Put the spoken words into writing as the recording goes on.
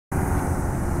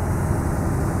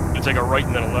to take a right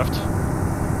and then a left.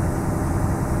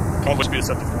 Convoy speed is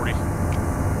set to 40.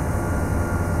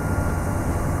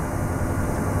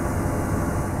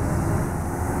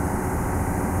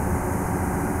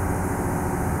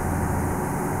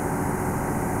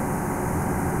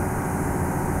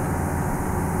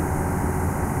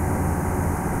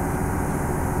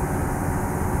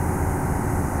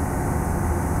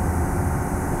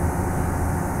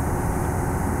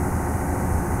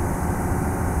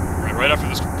 Right after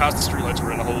this, past the streetlights, we're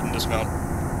gonna hold and dismount.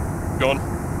 Going.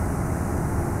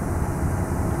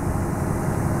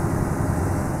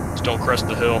 Just don't crest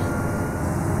the hill.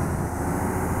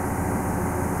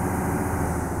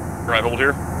 Right, hold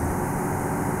here.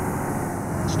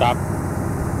 Stop.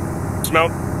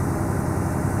 Dismount.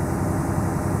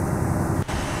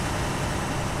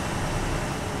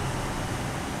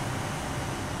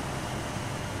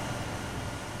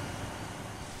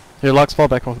 Here, Lux, fall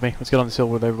back with me. Let's get on this hill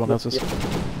with everyone else is.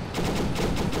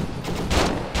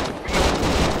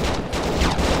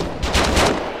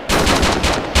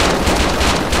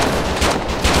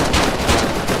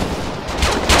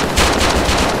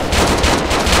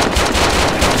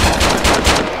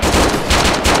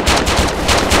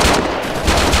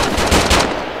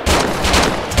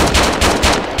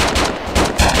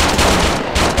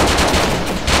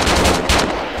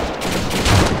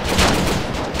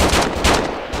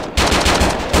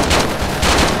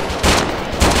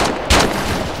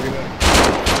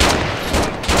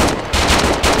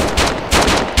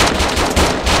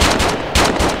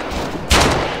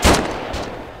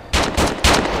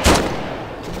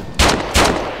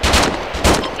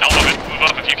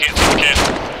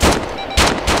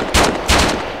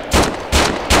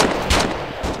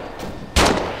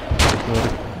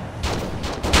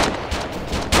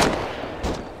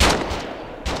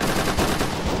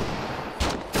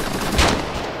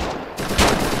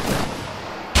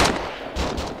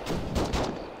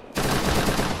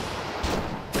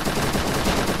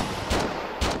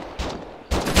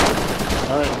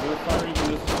 Alright, is there fire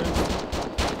even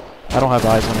necessary? I don't have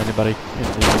eyes on anybody in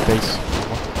the base.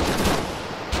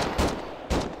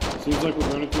 Seems like we're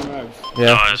running through knives.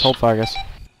 Yeah, just hold fire, guys.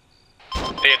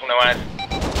 Vehicle no eyes.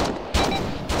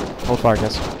 Hold fire,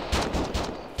 guys.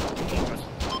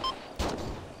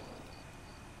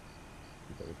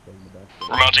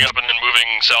 We're mounting up and then moving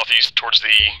southeast towards the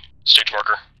stage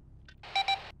marker.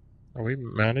 Are we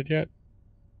mounted yet?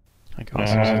 I think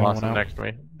Awesome's Awesome out. next to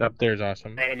me. Up there's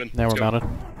awesome. Alright, I'm in. Now we're mounted.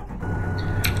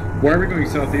 Why are we going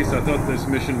southeast? I thought this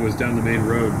mission was down the main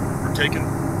road. We're taking.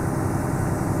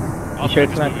 sure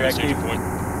it's not moving direct staging east? point.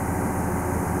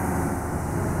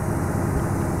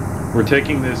 We're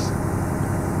taking this...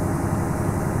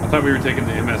 I thought we were taking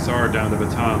the MSR down to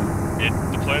Batam.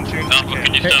 The plan changed.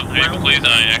 Can you stop the vehicle, please?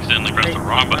 I accidentally pressed the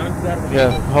wrong button.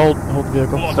 Yeah, hold the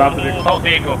vehicle. Stop the vehicle. Hold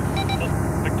vehicle.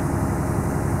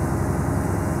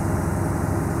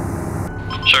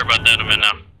 Sorry about that, I'm in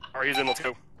now. Alright, he's in, let's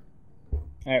go.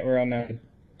 Alright, we're on now.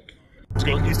 Let's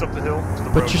go east up the hill to the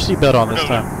road. Put your seatbelt on this No,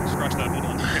 time. no, scratch that, hold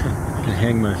on. I can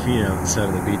hang my feet out inside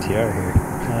of the BTR here.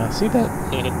 Seatbelt.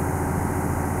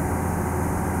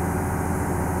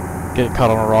 Get caught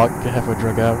on a rock, get halfway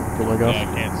drug out, your leg off. I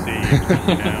can't see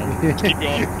now. Keep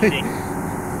going, keep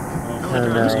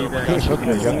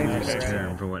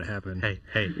going. For what happened. Hey,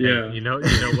 Yeah. you know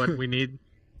what we need?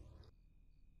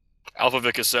 Alpha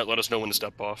Vic is set, let us know when to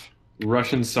step off.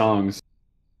 Russian songs.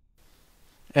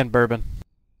 And bourbon.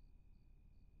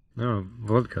 No,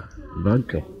 vodka.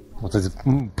 Vodka. What is it?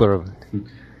 Bourbon.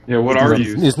 Yeah, what are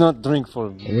you? It's not drink for...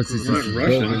 What's this? It's not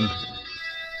Russian.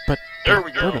 But There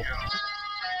we go. bourbon.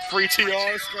 Free TR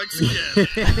strikes again.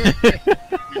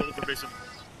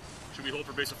 Should we hold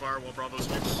for base of fire while Bravo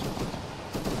sweeps?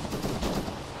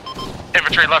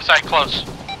 Infantry left side close.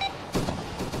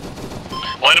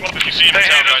 Light them up if you see them in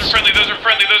town, guys. those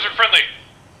are friendly.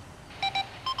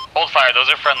 Hold fire, those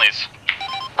are friendlies.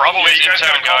 Bravo is in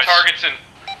town, guys. targets and...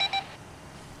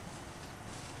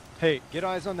 Hey, get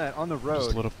eyes on that, on the Just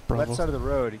road. lit up Bravo. Left side of the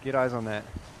road, get eyes on that.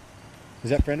 Is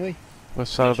that friendly?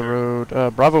 West side of the road.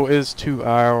 Bravo is to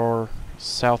our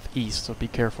southeast, so be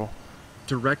careful.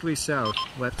 Directly south,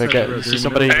 left They side got, of the you road. see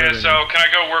somebody? Hey, so can I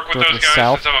go work with Go to those the guys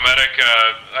south? since I'm a medic?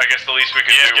 I guess the least we can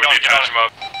do would be patch them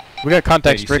up. We got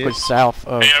contact Hey, you strictly see it? south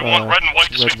of. Hey, I want red and white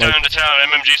to Red sweep down Lake. into town.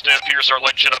 MMG staff here, start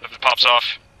lighting shit up if it pops off.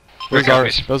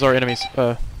 Those are enemies.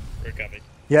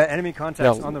 Yeah, enemy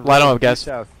contacts Yeah, on the road. light them up, due guys.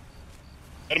 South.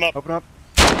 Hit him up. Open up.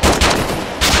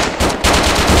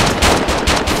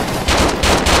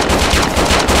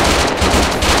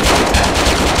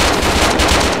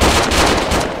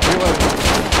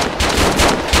 Reload.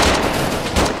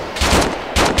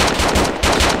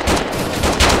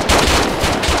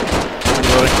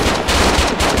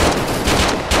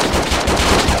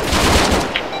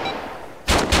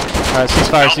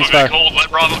 Ceasefire, Alpha, ceasefire. hold, let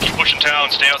Bravo keep pushing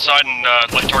town, stay outside and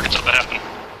let targets up that happen.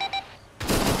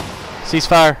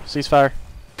 Ceasefire, ceasefire.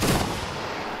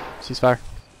 Ceasefire.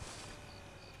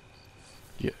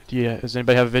 Yeah, does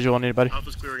anybody have a visual on anybody?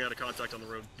 Alpha's clearing out of contact on the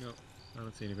road. No, I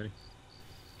don't see anybody.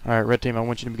 Alright, red team, I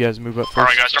want you guys to move up first.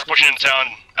 Alright guys, start pushing into town.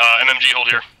 MMG, hold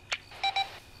here.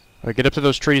 Alright, get up to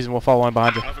those trees and we'll follow in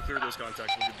behind you. Alpha cleared those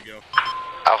contacts, we're good to go.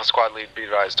 Alpha squad lead, be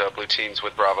advised, blue teams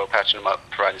with Bravo, patching them up,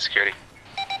 providing security.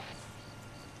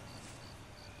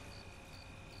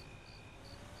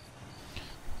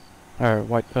 Alright,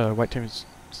 white team, as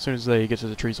soon as they get to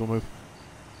the trees, we'll move.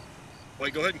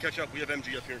 Wait, go ahead and catch up. We have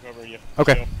MG up here covering you.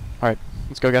 Okay. Alright,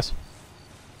 let's go, guys.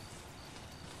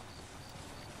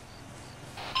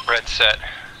 Red set.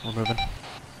 We're moving.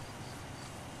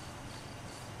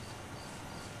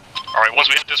 Alright, once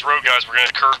we hit this road guys, we're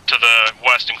gonna curve to the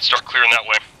west and start clearing that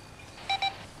way.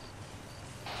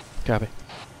 Copy.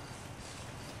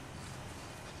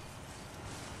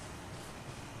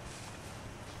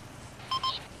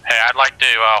 Hey, I'd like to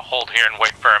hold here and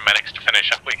wait for our medics to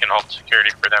finish up. We can hold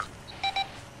security for them.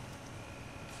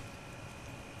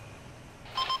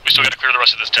 We still gotta clear the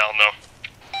rest of this town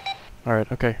though. Alright,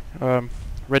 okay.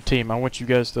 Red team, I want you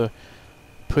guys to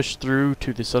push through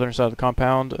to the southern side of the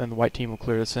compound, and the white team will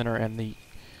clear the center and the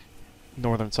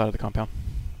northern side of the compound.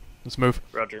 Let's move.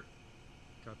 Roger.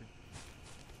 Copy.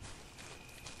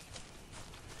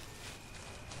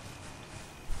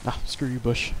 Ah, screw you,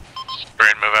 Bush.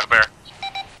 Brand, move out there.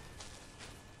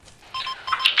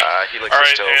 Helix Alright,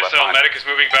 is still left ASL behind. medic is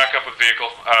moving back up with vehicle.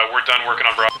 We're done working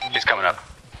on Bravo. He's coming up.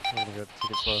 I'm gonna go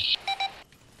take it slow.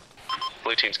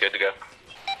 Blue team's good to go.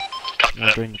 Copy that.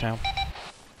 Entering the town.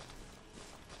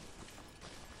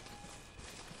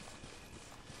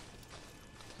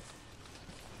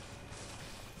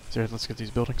 So let's get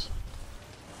these buildings.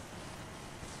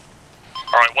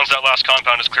 Alright, once that last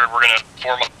compound is cleared, we're gonna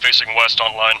form up facing west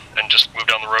on line and just move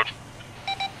down the road.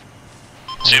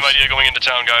 Same idea going into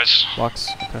town, guys. Box.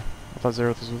 Okay. I thought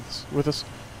Zero was with us.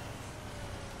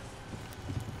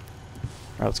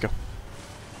 Alright, let's go.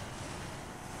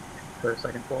 For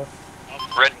second floor.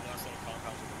 Red.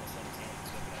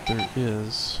 There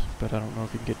is, but I don't know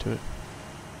if you can get to it.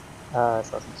 I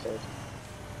saw some stairs.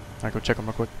 Alright, go check them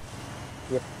real quick.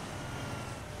 Yep.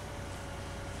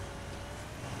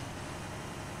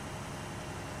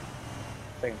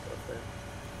 Second floor stairs.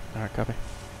 Alright, copy.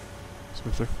 Let's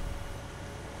move through.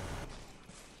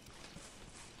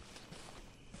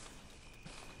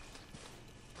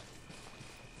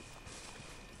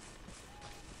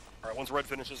 Alright, once red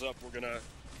finishes up, we're gonna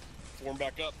form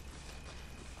back up.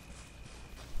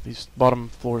 These bottom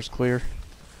floors clear.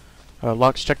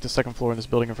 Locks, check the second floor in this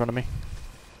building in front of me.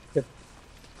 Yep.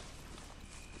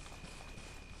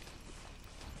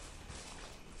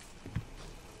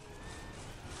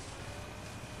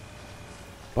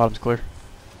 Bottom's clear.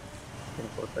 Second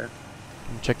floor clear.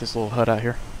 Let me check this little hut out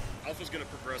here. Alpha's gonna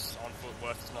progress on foot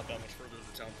west. It's not that much further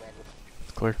to the town proper.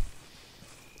 It's clear.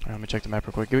 Alright, let me check the map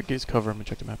real quick. Give us cover, let me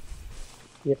check the map.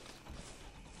 Yep.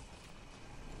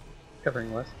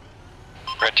 Covering west.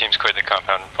 Red team's cleared the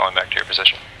compound and falling back to your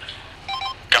position.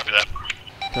 Copy that.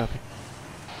 Copy.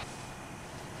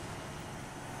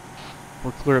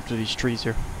 We're clear up to these trees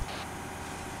here.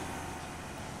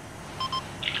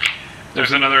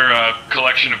 There's another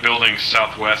collection of buildings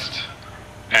southwest,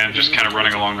 and just kind of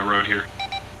running along the road here.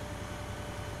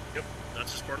 Yep,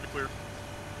 that's just part of the clear.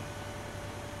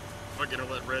 If I get to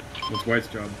let red. What's White's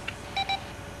job?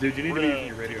 Dude, you need We're to be gonna using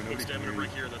your radio. take a quick Nobody can stamina hear break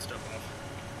you. here and then step off.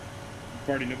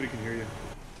 Party, nobody can hear you.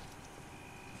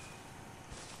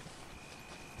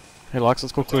 Hey Locks,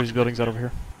 let's go clear these buildings out over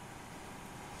here.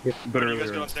 But Are you guys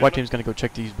earlier, good on White stamina? team's gonna go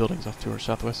check these buildings off to our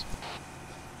southwest.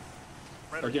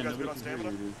 Red, are you again, guys good nobody on can hear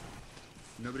stamina? you, dude.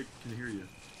 Nobody can hear you.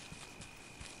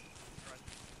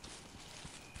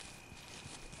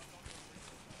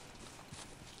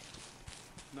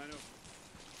 No, I know.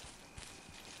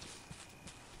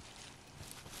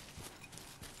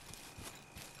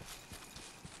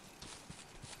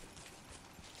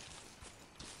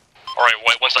 Alright,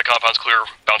 White, once that compound's clear,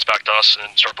 bounce back to us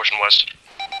and start pushing west.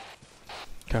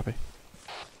 Copy.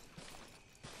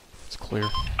 It's clear.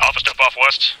 Alpha, step off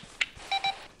west.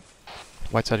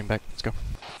 White's heading back. Let's go.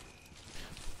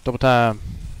 Double time.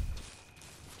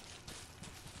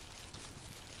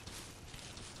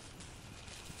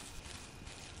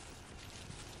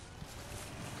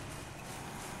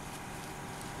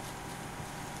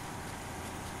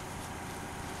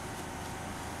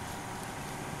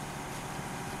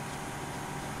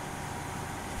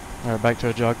 Alright, back to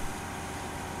a jog.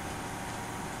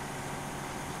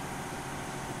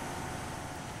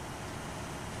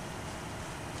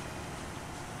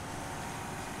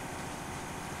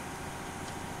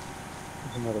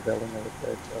 a building over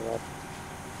there to the left.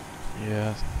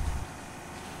 Yeah.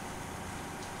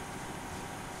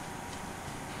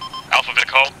 Alpha Vic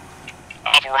Hall.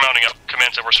 Alpha, we're mounting up.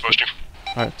 Command said we're supposed to.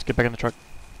 Alright, let's get back in the truck.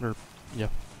 Or, yeah.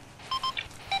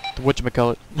 The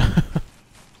whatchamacallit.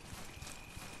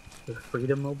 The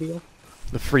Freedom Mobile?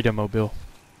 The Freedom Mobile.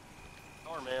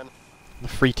 Oh, man. The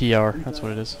free TR, that's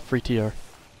what it is. Free TR.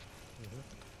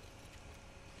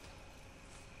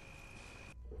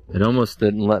 It almost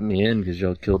didn't let me in because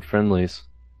y'all killed friendlies.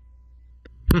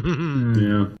 Yeah.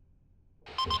 Alright,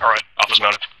 Alpha's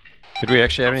mounted. Did we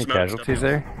actually have any casualties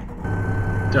there?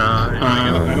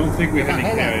 I don't think we had any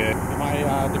KIA. Am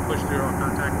I to push through our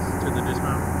contacts to the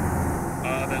dismount?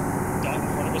 That dot in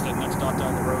front of us, that next dot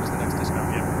down the road is the next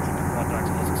dismount. Yeah, we're pushing through contacts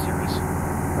unless it's serious.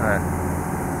 Alright.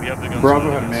 We have the guns. Bravo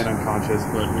had a man unconscious,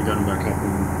 but we got him back up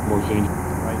in morphine.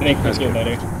 Let's get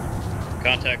that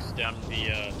contacts down in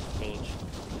the village.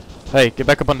 Hey, get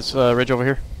back up on this ridge over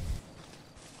here.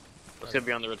 Let's get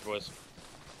beyond the ridge, boys.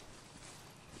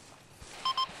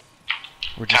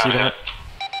 Where'd you see that?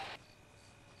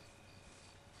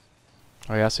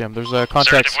 Oh yeah, I see him. There's Sir,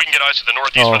 contacts. if we can get eyes to the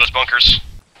northeast for those bunkers.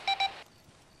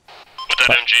 With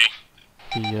that MG.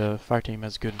 The fire team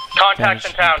has good Contacts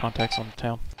in town. Contacts on the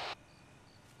town.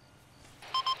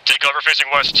 Take cover facing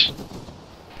west.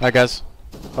 Alright guys.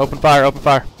 Open fire, open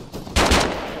fire.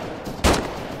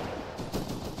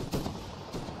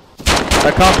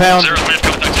 That compound. Zero, we have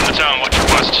contacts in the town. Watch your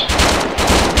west.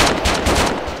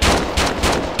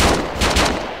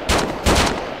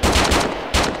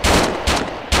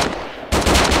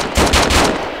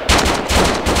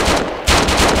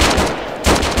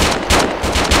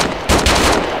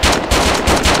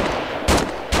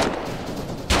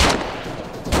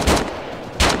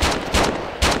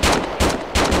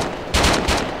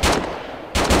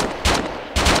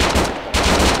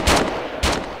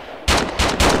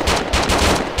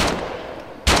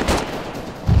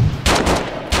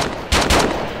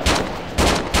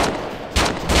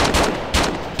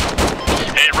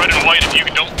 If you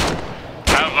don't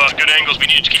have good angles, we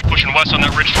need you to keep pushing west on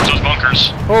that ridge towards those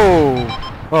bunkers.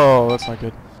 Oh, that's not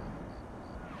good.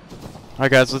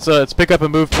 Alright guys, let's pick up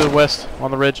and move to the west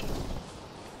on the ridge.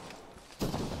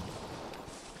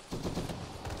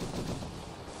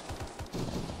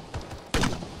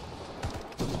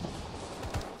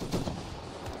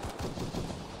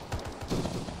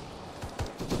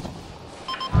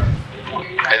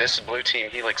 Hey, this is Blue Team.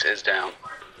 Helix is down.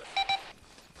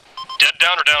 Dead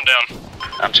down or down down?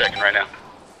 I'm checking right now.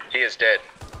 He is dead.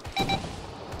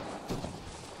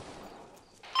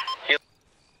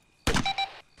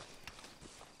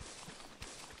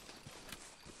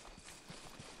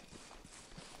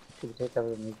 Should we take over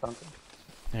the new bunker?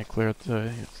 Yeah, clear it.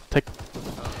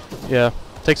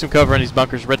 Take some cover in these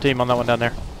bunkers. Red team on that one down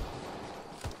there.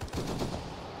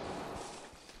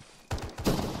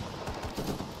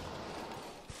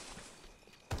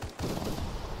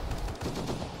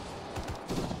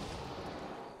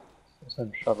 There's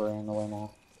some shrubbery in the way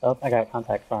now. Oh, I got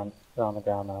contact front. They're on the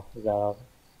ground now. Is that all?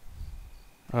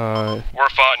 We're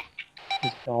fine.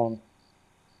 He's going.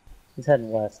 He's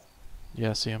heading west. Yeah,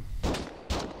 I see him.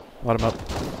 Light him up.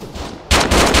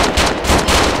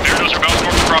 Beardos are bouncing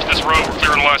north across this road. We're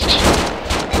clearing west.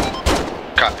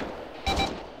 Copy.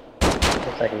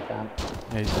 Looks like he's down.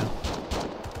 Yeah, he's down.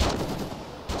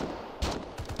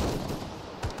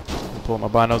 I'm pulling my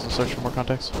binos and search for more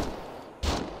contacts.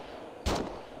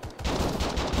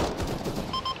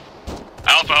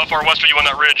 Alpha, how far west are you on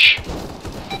that ridge?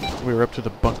 We're up to the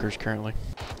bunkers currently.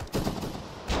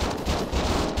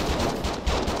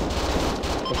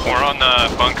 We're on the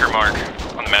bunker mark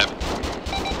on the map.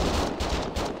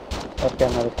 Let's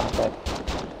get another contact.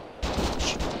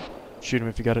 Shoot him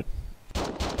if you got it.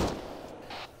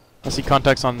 I see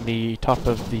contacts on the top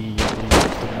of the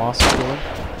mosque building.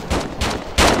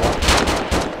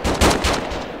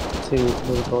 Two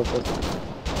moving towards us.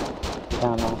 He's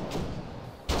down now.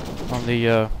 On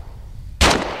the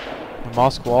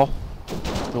mosque wall.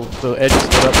 The edge is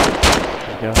lit up.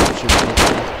 There you go. Shoot him.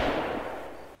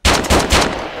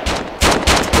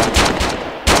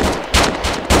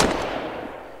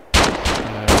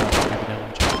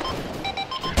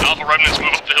 Alpha remnants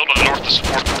move up the hill to the north to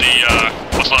support the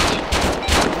what's left.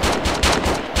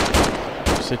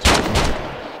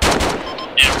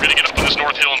 Yeah, we're gonna get up on this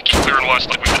north hill and keep clearing west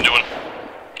like we've been doing.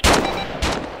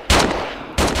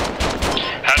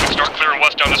 Havoc, start clearing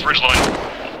west down this ridge line.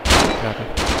 Copy.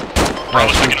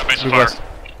 Bravo's picking up base of fire. West.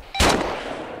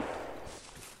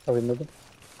 Are we moving?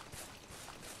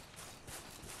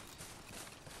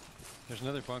 There's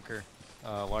another bunker,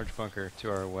 large bunker to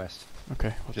our west.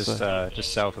 Okay. Just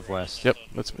south of west. Yep.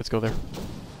 Let's go there.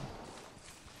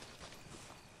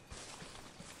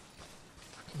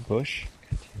 Bush?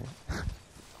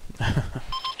 Yeah,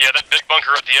 that big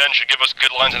bunker at the end should give us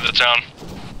good lines into town.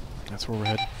 That's where we're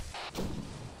headed.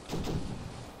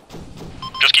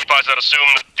 Just keep eyes out, assume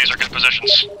that these are good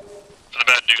positions for the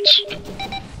bad dudes.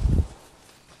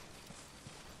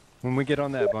 When we get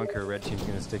on that bunker, red team's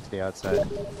gonna stick to the outside,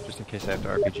 just in case I have to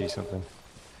RPG something.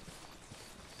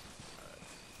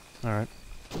 Alright.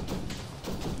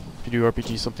 If you do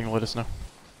RPG something, let us know.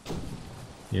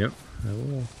 Yep, I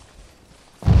will.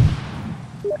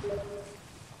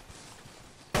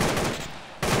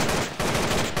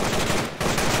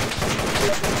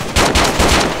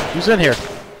 Who's in here?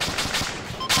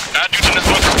 Bad dudes in this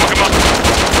bunker, fuck him up.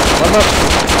 Let him up.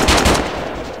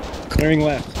 Clearing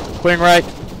left. Clearing right.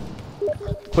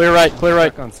 Clear right, clear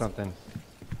right. Stuck on something.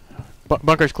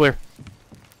 Bunker's clear.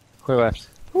 Clear left.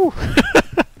 Whew.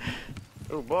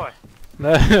 Oh boy.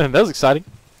 That was exciting.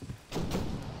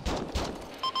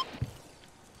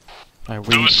 Alright,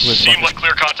 Those seem like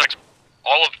clear contacts.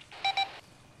 All of...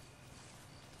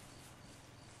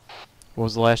 What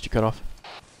was the last you cut off?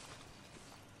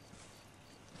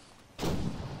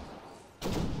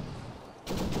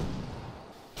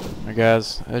 Alright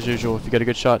guys, as usual, if you got a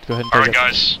good shot, go ahead and take Alright it.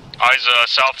 guys, eyes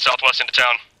southwest into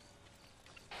town.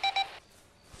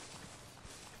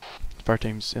 Fire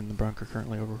team's in the bunker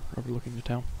currently overlooking the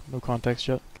town. No contacts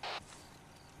yet.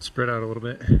 Spread out a little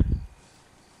bit.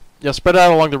 Yeah, spread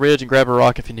out along the ridge and grab a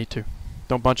rock if you need to.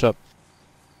 Don't bunch up.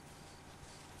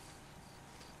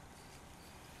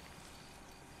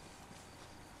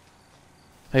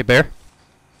 Hey, Bear.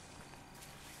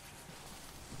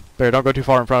 Bear, don't go too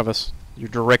far in front of us. You're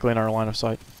directly in our line of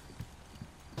sight.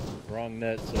 Wrong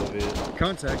net, Soviet.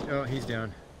 Contact. Oh, he's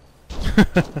down.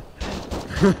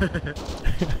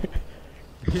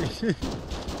 He's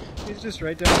just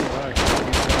right down the rock.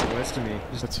 He's southwest of me.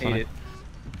 Just That's ate funny. it.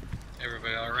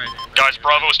 Everybody alright? Guys,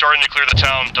 Bravo is starting to clear the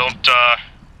town. Don't,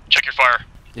 check your fire.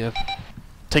 Yeah.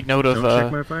 Take note of, Don't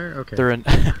check my fire? Okay. they're in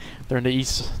they're in the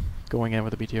east going in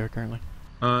with the BTR currently.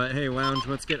 Hey, Lounge,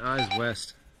 let's get eyes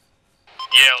west.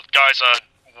 Yeah, guys,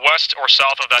 west or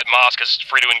south of that mosque is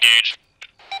free to engage.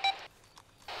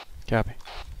 Copy.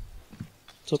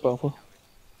 What's up, Alpha?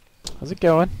 How's it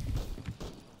going?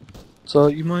 So,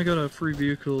 you might got a free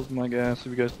vehicle with my gas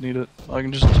if you guys need it. I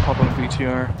can just hop on a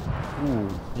BTR. Ooh.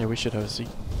 Yeah, we should have a seat.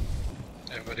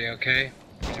 Everybody okay?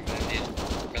 Anybody need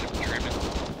medical treatment?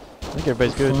 I think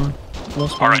everybody's good.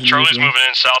 Alright, Charlie's moving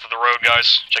in south of the road,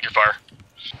 guys. Check your fire.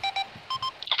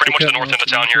 Pretty much the north end of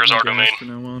town here is our domain. From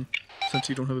now on, since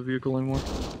you don't have a vehicle anymore.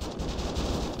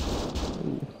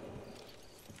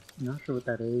 I'm not sure what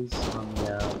that is on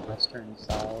the western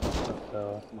side of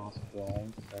the mosque wall,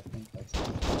 but I think that's...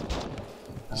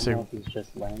 I don't know if he's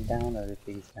just laying down or if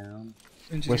he's down.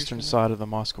 Western side of the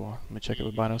mosque wall. Let me check it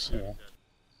with binos. Yeah.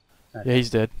 Okay. Yeah,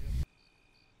 he's dead.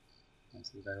 Can't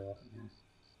see very well from here.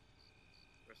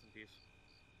 Rest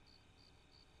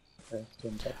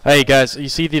in peace. Okay, Hey guys, you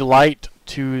see the light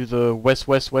to the west,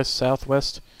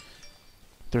 southwest?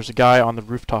 There's a guy on the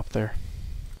rooftop there.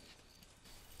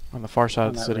 On the far side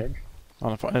of the city. Ridge?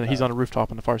 On the and he's on a rooftop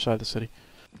on the far side of the city.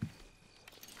 Let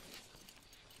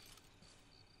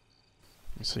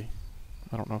me see.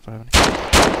 I don't know if I have any.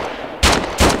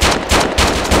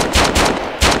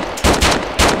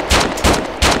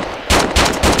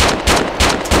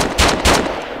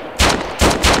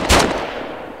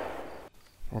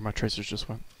 Where my tracers just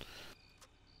went.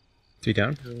 Is he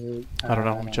down? I don't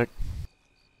know. Let me check.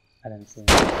 I didn't see him.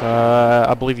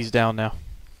 I believe he's down now.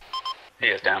 He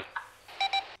is down.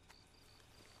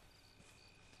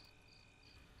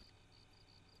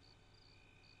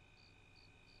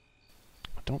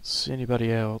 I don't see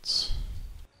anybody else.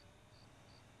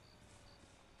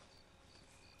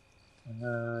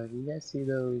 Do you guys see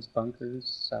those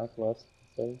bunkers southwest?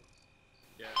 Guys,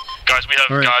 we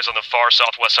have guys on the far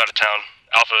southwest side of town.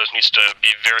 Alpha needs to be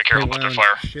very careful with their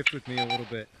fire. Shift with me a little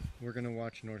bit. We're gonna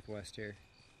watch northwest here.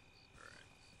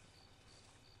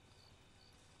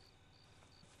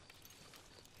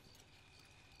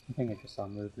 I think I just saw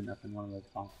movement up in one of those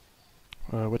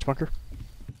bunkers. Which bunker?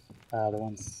 The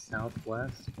one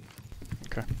southwest.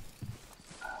 Okay.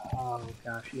 Oh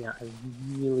gosh, yeah, I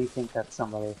really think that's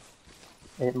somebody.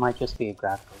 It might just be a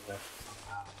graphical glitch.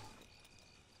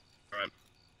 Alright.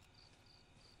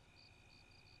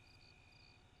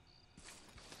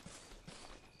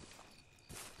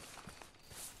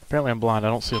 Apparently I'm blind. I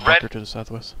don't see a bunker to the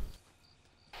southwest.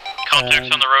 Contacts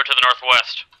on the road to the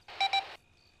northwest.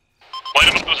 Light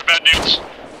them up, those are bad dudes. Yeah,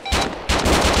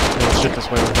 let's shift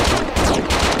this way. We're heading.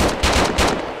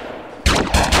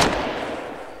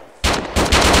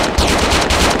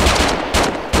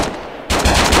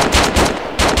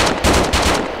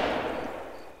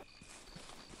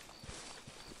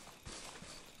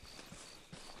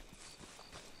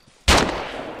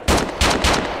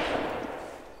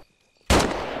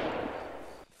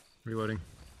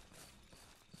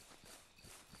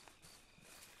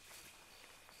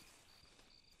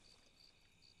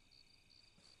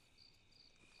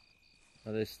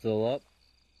 Are they still up?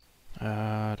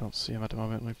 I don't see him at the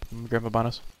moment. Let me grab my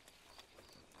bonus.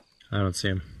 I don't see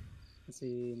him. I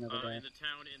see another guy In the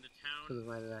town, to the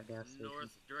right of that gas station.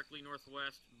 directly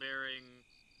northwest, bearing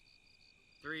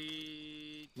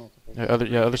 3... Multiple.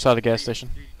 Other side of the gas station.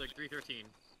 Like 313.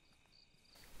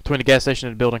 Between the gas station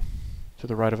and the building. To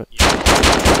the right of it.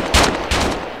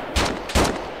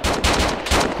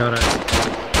 Got it.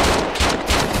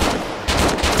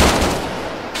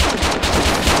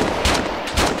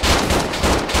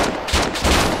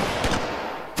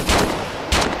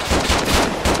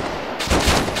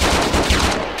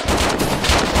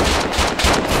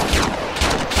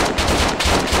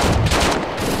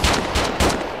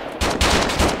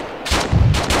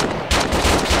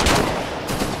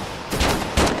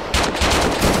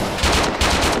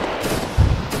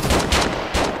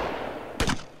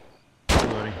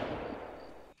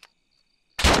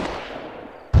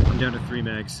 Down to 3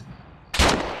 mags.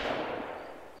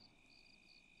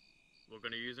 We're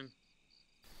gonna use him?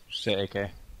 Just say AK. Okay.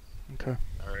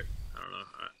 Alright. I don't know.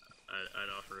 I'd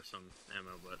offer some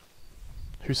ammo, but...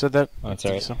 Who said that? Oh, that's I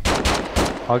alright. think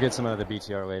so. I'll get some out of the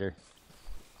BTR later.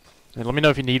 Yeah, let me know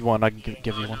if you need one. I can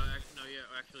give you one. I have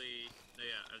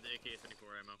the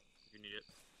AK-74 ammo, if you need it.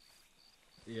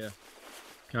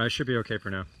 Yeah. I should be okay for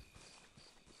now.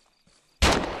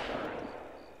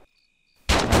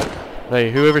 Hey,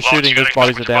 whoever's shooting, those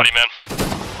bodies are down. Body, man.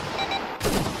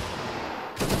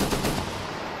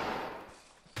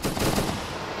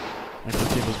 I can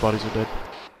see those bodies are dead.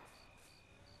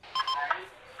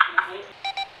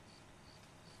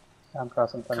 I'm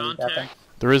crossing front of you, Captain.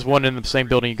 There is one in the same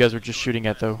building you guys were just shooting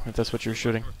at, though, if that's what you're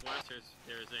shooting.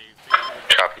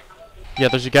 Copy. Yeah,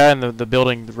 there's a guy in the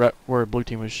building where blue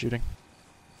team was shooting.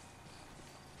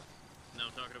 No,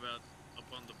 I'm talking about up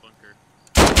on the bunker.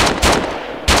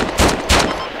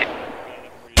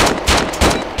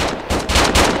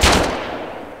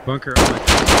 Bunker on my face.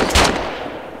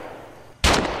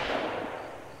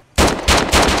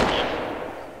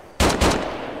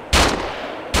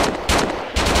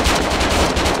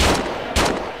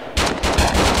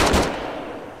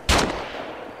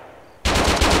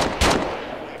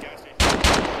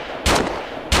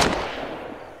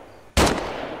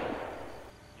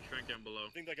 He shrank down below. I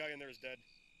think that guy in there is dead.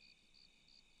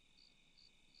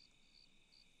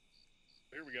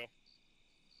 Here we go.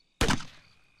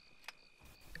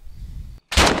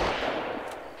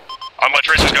 On my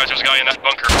tracers, guys, there's a guy in that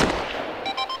bunker.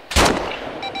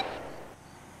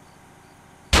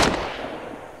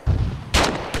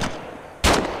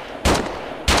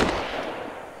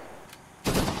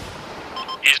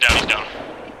 He's down, he's down.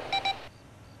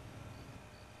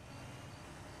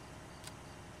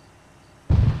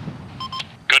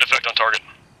 Good effect on target.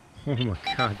 Oh my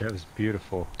god, that was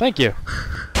beautiful. Thank you.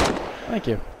 Thank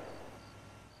you.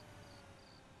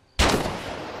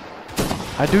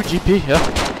 I do GP,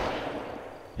 yeah.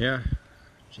 Yeah.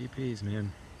 GPs,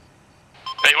 man.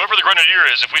 Hey, whoever the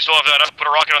grenadier is, if we still have that up, put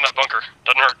a rocket on that bunker.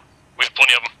 Doesn't hurt. We have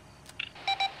plenty of them.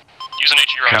 Use an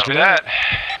HE round. Copy that.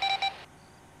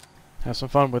 Have some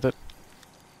fun with it.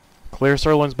 Clear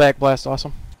Sirloin's back blast,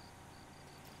 awesome.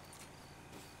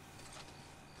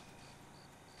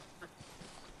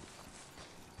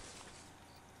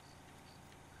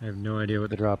 I have no idea what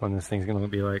the drop on this thing's gonna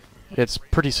be like. It's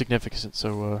pretty significant,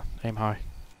 so aim high.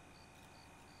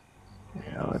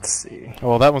 Yeah, let's see. Oh,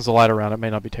 well, that one's the lighter round. It may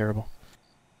not be terrible.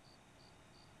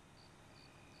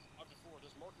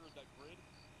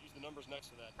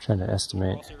 Trying to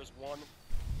estimate.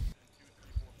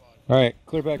 Alright,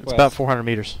 clear back It's west. about 400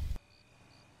 meters.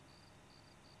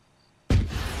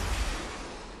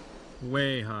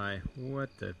 Way high. What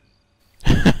the?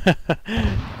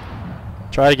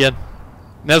 Try it again.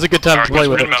 Now's a good time to play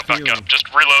with it. Mount back up. Just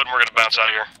reload and we're gonna bounce out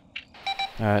of here.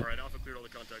 Alright. Alpha cleared all the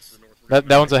contacts to the north.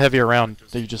 That one's a heavier round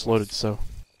that you just loaded, so.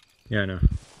 Yeah, I know.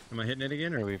 Am I hitting it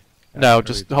again, or are we? No,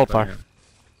 just hold fire.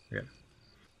 Okay.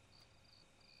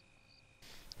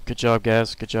 Good job,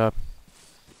 guys. Good job.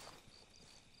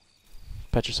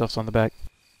 Pat yourselves on the back.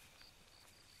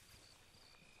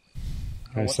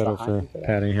 I settle for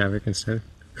patting havoc instead.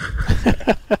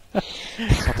 I'll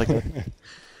take that.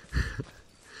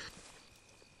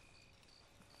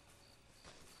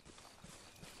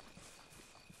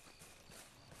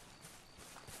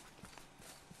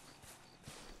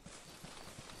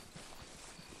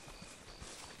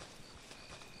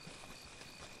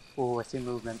 Oh, I see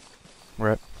movement.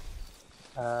 Where at?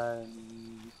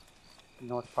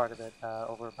 North part of it,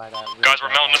 over by that. Guys, we're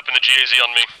mounting up in the GAZ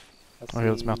on me. Okay,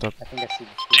 let's mount up. I think I see.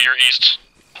 To your east.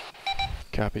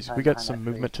 Copies. We got some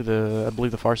movement to the, I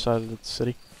believe, the far side of the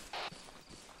city.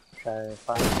 Try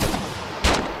fire.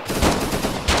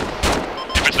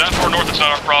 That far north, it's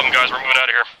not our problem, guys. We're moving out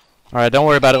of here. Alright, don't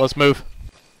worry about it. Let's move.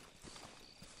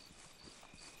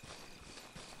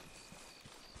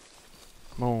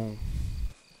 Come on.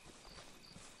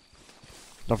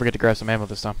 Don't forget to grab some ammo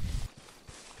this time.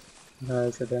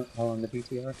 Is it all in the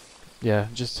BTR? Yeah,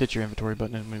 just hit your inventory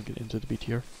button and move it into the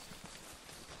BTR.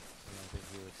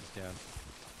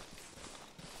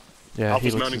 Yeah,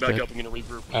 Alpha's Helix mounting is back dead. up. I'm gonna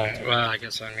regroup. Alright, well, I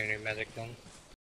guess I'm gonna do medic then.